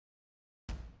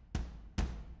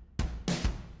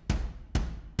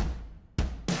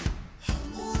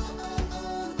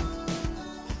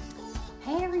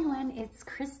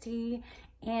it's Christy,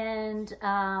 and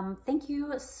thank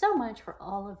you so much for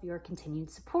all of your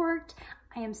continued support.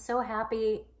 I am so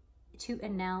happy to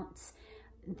announce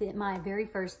that my very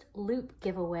first loop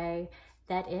giveaway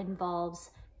that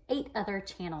involves 8 other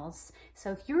channels.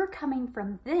 So if you're coming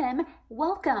from them,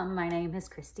 welcome. My name is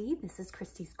Christy. This is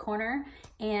Christy's Corner,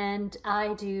 and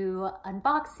I do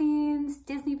unboxings,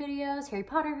 Disney videos, Harry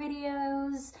Potter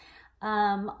videos,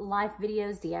 life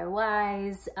videos,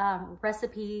 DIYs,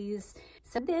 recipes.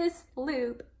 So this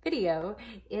loop video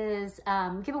is,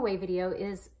 giveaway video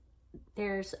is,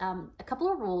 there's a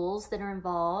couple of rules that are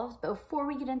involved, but before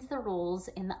we get into the rules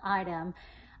and the item,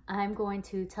 I'm going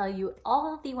to tell you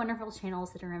all of the wonderful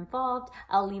channels that are involved.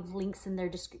 I'll leave links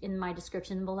in my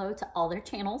description below to all their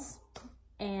channels,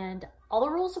 and all the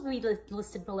rules will be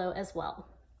listed below as well.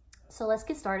 So let's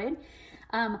get started.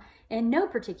 In no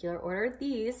particular order,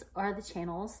 these are the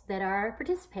channels that are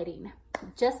participating.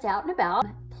 Just Out and About,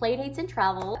 Playdates and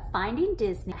Travel, Finding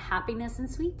Disney, Happiness and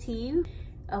Sweet Tea.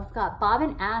 I've got Bob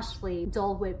and Ashley,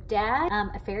 Dole Whip Dad,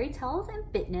 Fairy Tales and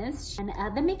Fitness,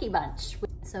 and the Mickey Bunch.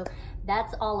 So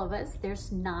that's all of us.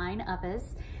 There's 9 of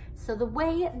us. So the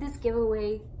way this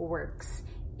giveaway works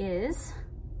is,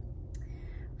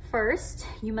 first,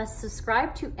 you must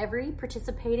subscribe to every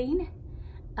participating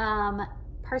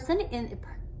person in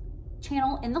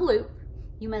channel in the loop.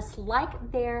 You must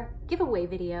like their giveaway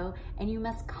video, and you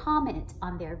must comment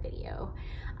on their video.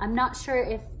 I'm not sure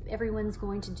if everyone's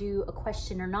going to do a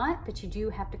question or not, but you do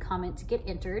have to comment to get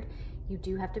entered. You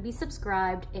do have to be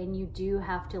subscribed, and you do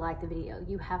have to like the video.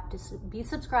 You have to be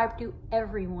subscribed to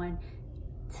everyone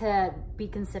to be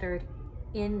considered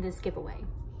in this giveaway.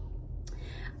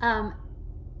 I'm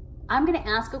gonna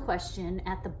ask a question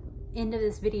at the end of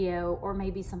this video, or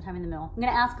maybe sometime in the middle. I'm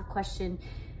gonna ask a question,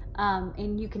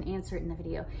 and you can answer it in the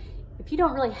video. If you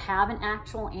don't really have an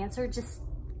actual answer, just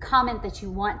comment that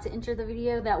you want to enter the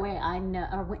video. That way I know,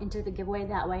 or enter the giveaway.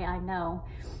 That way I know.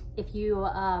 If you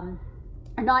are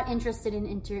not interested in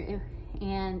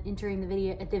entering the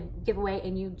video at the giveaway,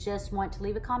 and you just want to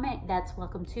leave a comment, that's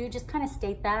welcome too. Just kind of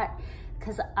state that,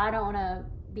 because I don't want to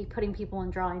be putting people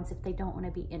in drawings if they don't want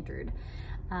to be entered.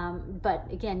 But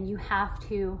again, you have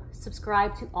to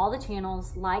subscribe to all the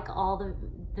channels, like all the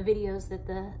videos that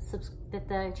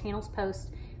the channels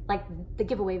post, like the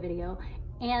giveaway video,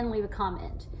 and leave a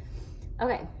comment.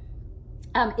 Okay,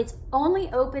 it's only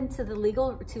open to the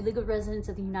legal residents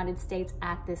of the United States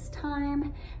at this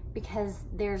time, because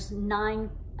there's 9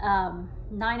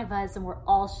 of us, and we're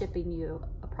all shipping you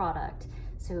a product.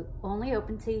 So only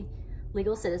open to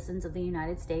legal citizens of the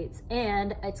United States,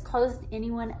 and it's closed to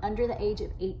anyone under the age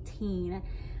of 18.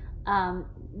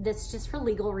 That's just for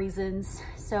legal reasons.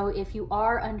 So if you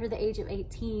are under the age of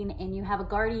 18 and you have a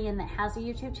guardian that has a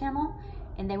YouTube channel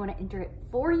and they want to enter it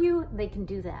for you, they can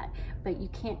do that, but you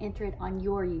can't enter it on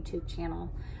your YouTube channel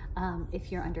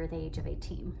if you're under the age of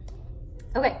 18.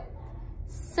 Okay,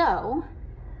 so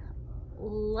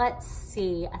let's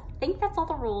see. I think that's all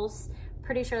the rules.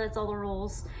 Pretty sure that's all the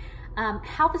rules.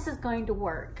 How this is going to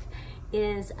work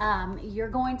is you're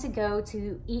going to go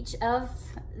to each of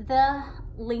the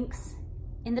links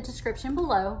in the description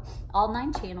below, all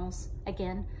 9 channels.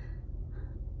 Again,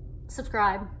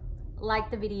 subscribe,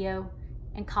 like the video,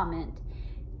 and comment.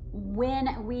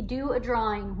 When we do the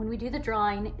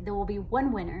drawing, there will be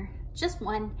 1 winner, just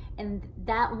one, and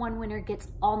that 1 winner gets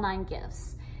all 9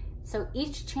 gifts. So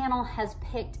each channel has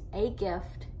picked a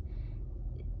gift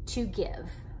to give.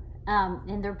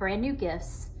 And they're brand new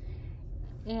gifts,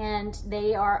 and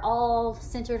they are all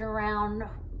centered around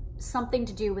something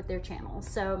to do with their channel.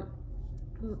 So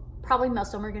probably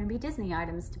most of them are going to be Disney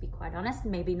items, to be quite honest.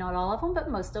 Maybe not all of them, but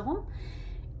most of them.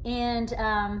 And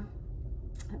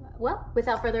well,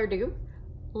 without further ado,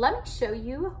 let me show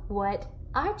you what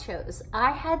I chose.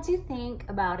 I had to think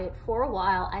about it for a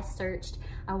while. I searched.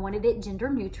 I wanted it gender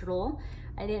neutral.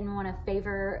 I didn't want to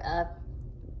favor a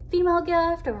female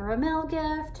gift over a male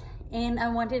gift, and I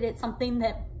wanted it something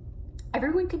that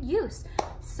everyone could use.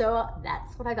 So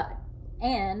that's what I got,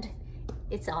 and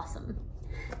it's awesome.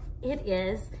 It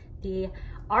is the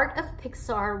Art of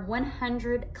Pixar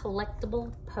 100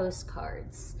 collectible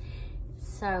postcards.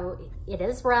 So it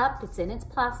is wrapped, it's in its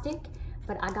plastic,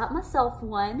 but I got myself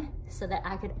one so that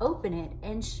I could open it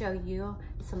and show you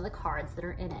some of the cards that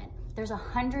are in it. There's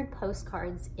 100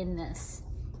 postcards in this.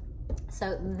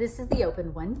 So this is the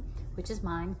open one, which is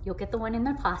mine. You'll get the one in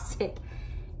the plastic.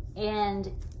 And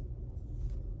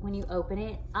when you open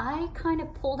it, I kind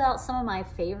of pulled out some of my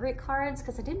favorite cards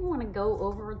because I didn't want to go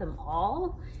over them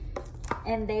all.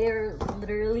 And they're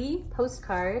literally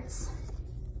postcards.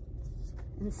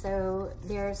 And so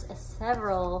there's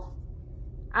several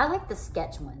I like the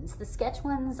sketch ones. The sketch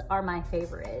ones are my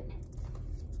favorite.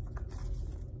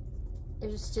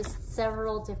 There's just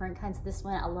several different kinds of this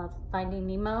one. I love Finding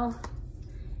Nemo,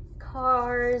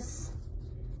 Cars,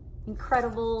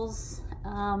 Incredibles.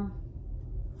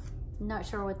 Not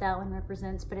sure what that one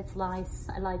represents, but it's nice.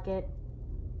 I like it.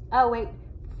 Oh wait,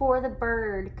 For the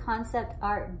Bird, concept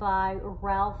art by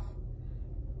Ralph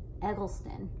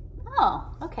Eggleston.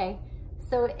 Oh, okay.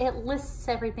 So it lists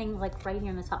everything like right here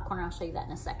in the top corner. I'll show you that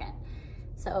in a second.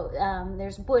 So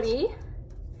there's Woody,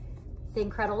 The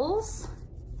Incredibles,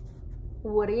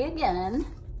 Woody again,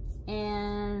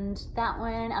 and that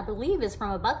one I believe is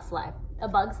from A Bug's Life. A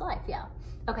Bug's Life, yeah.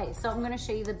 Okay, so I'm gonna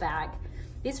show you the bag.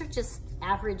 These are just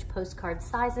average postcard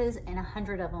sizes and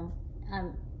 100 of them. I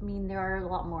mean, there are a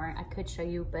lot more I could show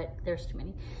you, but there's too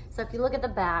many. So if you look at the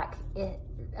back, it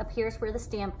appears where the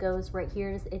stamp goes. Right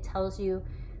here, it tells you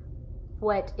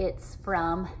what it's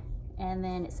from, and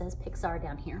then it says Pixar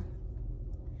down here.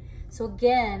 So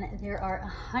again, there are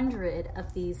 100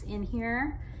 of these in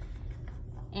here,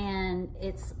 and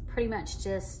it's pretty much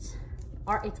just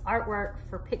art. It's artwork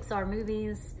for Pixar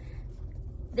movies.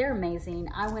 They're amazing.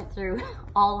 I went through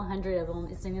all 100 of them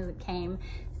as soon as it came.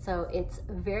 So it's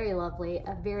very lovely,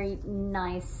 a very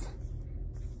nice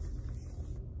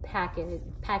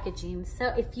packaging. So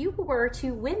if you were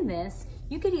to win this,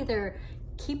 you could either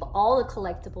keep all the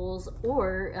collectibles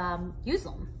or use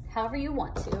them however you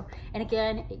want to. And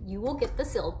again, you will get the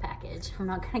sealed package. I'm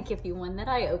not gonna give you one that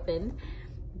I opened,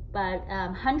 but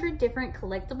 100 different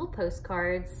collectible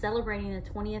postcards celebrating the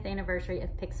 20th anniversary of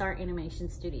Pixar Animation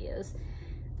Studios.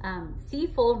 See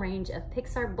full range of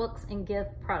Pixar books and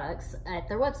gift products at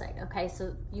their website. Okay,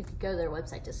 so you could go to their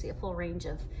website to see a full range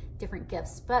of different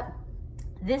gifts, but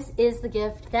this is the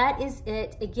gift. That is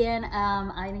it. Again,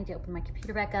 I need to open my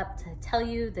computer back up to tell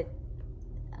you the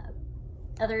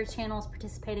other channels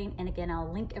participating, and again,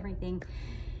 I'll link everything.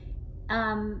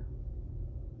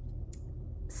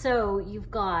 So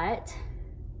you've got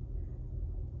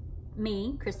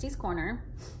me, Christy's Corner,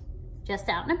 Just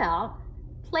Out and About,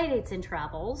 Playdates and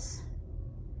Travels,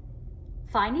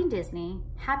 Finding Disney,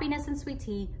 Happiness and Sweet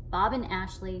Tea, Bob and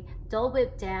Ashley, Dole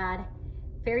Whip Dad,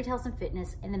 Fairy Tales and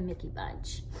Fitness, and the Mickey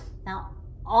Bunch. Now,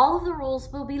 all of the rules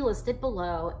will be listed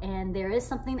below, and there is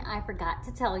something I forgot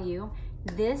to tell you.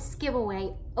 This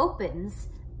giveaway opens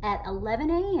at 11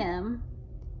 a.m.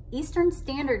 Eastern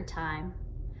Standard Time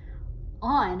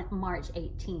on March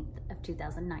 18th of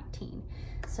 2019.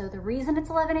 So the reason it's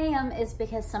 11 a.m. is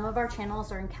because some of our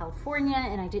channels are in California,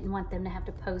 and I didn't want them to have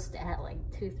to post at like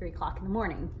 2, 3 o'clock in the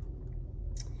morning.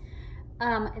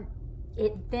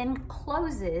 It then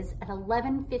closes at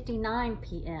 11:59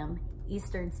 p.m.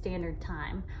 Eastern Standard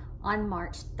Time on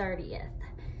March 30th.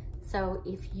 So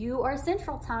if you are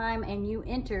Central Time and you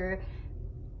enter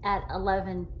at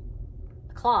 11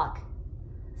 o'clock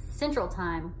Central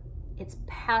Time, it's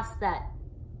past that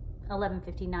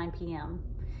 11:59 p.m.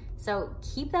 So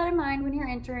keep that in mind when you're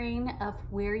entering of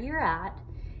where you're at.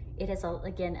 It is,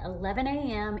 again, 11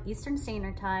 a.m. Eastern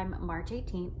Standard Time, March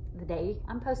 18th, the day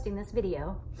I'm posting this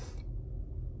video,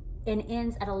 and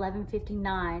ends at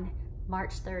 11:59,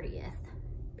 March 30th,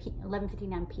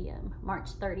 11:59 p.m., March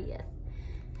 30th.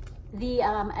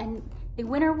 And the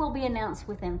winner will be announced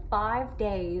within 5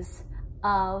 days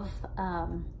of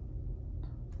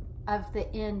the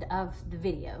end of the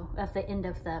video, not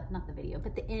the video,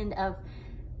 but the end of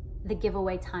the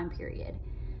giveaway time period.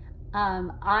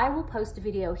 I will post a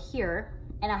video here,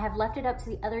 and I have left it up to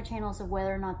the other channels of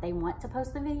whether or not they want to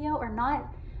post the video or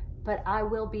not, but I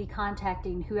will be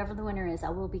contacting whoever the winner is. I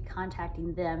will be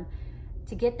contacting them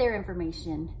to get their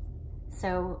information.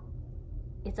 So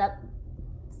it's up,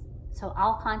 so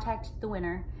I'll contact the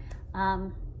winner.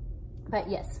 But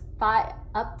yes,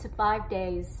 up to 5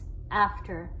 days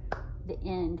after the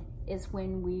end is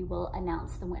when we will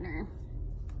announce the winner.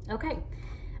 Okay,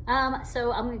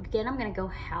 so I'm gonna go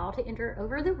how to enter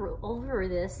over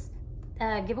this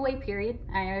giveaway period.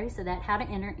 I already said that. How to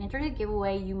enter the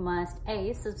giveaway. You must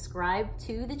subscribe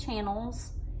to the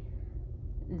channels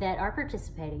that are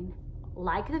participating,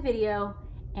 like the video,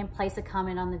 and place a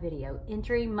comment on the video.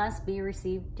 Entry must be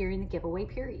received during the giveaway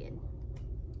period.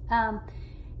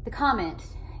 The comment,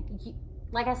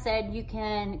 like I said, you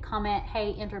can comment,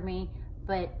 hey, enter me,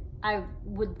 but I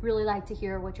would really like to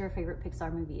hear what your favorite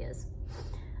Pixar movie is.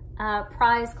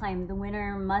 Prize claim, the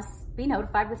winner must be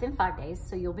notified within 5 days,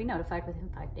 so you'll be notified within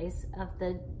 5 days of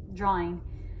the drawing.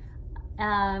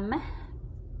 And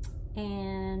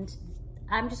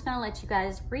I'm just gonna let you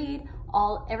guys read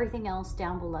everything else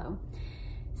down below.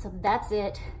 So that's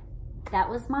it. That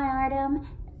was my item,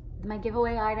 my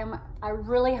giveaway item. I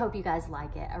really hope you guys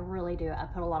like it. I really do. I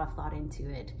put a lot of thought into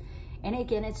it. And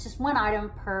again, it's just 1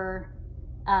 item per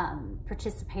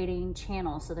participating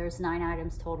channel. So there's 9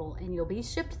 items total, and you'll be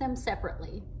shipped them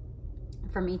separately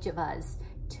from each of us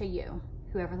to you,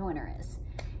 whoever the winner is.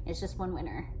 It's just 1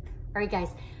 winner. All right, guys,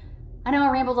 I know I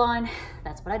rambled on.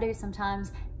 That's what I do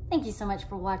sometimes. Thank you so much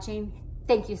for watching.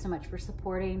 Thank you so much for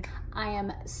supporting. I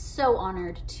am so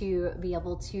honored to be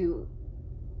able to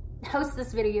host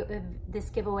this video, this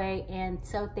giveaway, and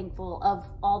so thankful of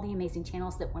all the amazing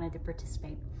channels that wanted to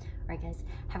participate. All right, guys,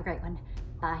 have a great one.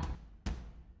 Bye.